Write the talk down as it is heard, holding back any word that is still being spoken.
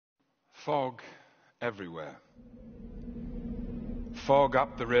Fog everywhere. Fog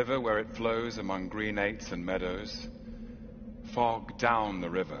up the river where it flows among greenates and meadows. Fog down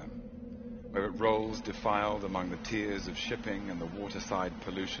the river where it rolls defiled among the tears of shipping and the waterside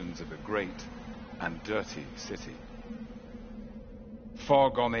pollutions of a great and dirty city.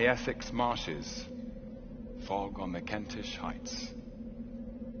 Fog on the Essex marshes. Fog on the Kentish heights.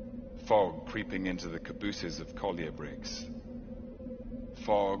 Fog creeping into the cabooses of collier brigs.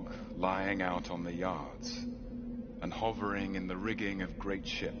 Fog lying out on the yards and hovering in the rigging of great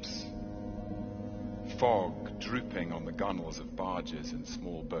ships. Fog drooping on the gunwales of barges and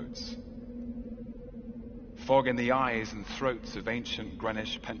small boats. Fog in the eyes and throats of ancient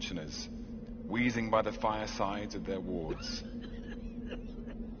Greenwich pensioners, wheezing by the firesides of their wards.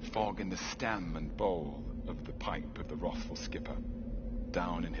 Fog in the stem and bowl of the pipe of the wrathful skipper,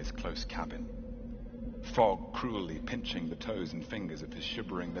 down in his close cabin. Fog cruelly pinching the toes and fingers of his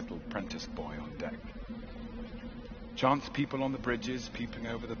shivering little apprentice boy on deck. Chance people on the bridges peeping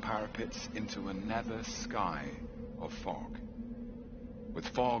over the parapets into a nether sky of fog, with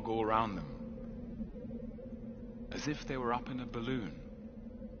fog all round them, as if they were up in a balloon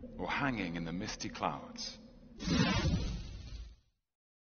or hanging in the misty clouds.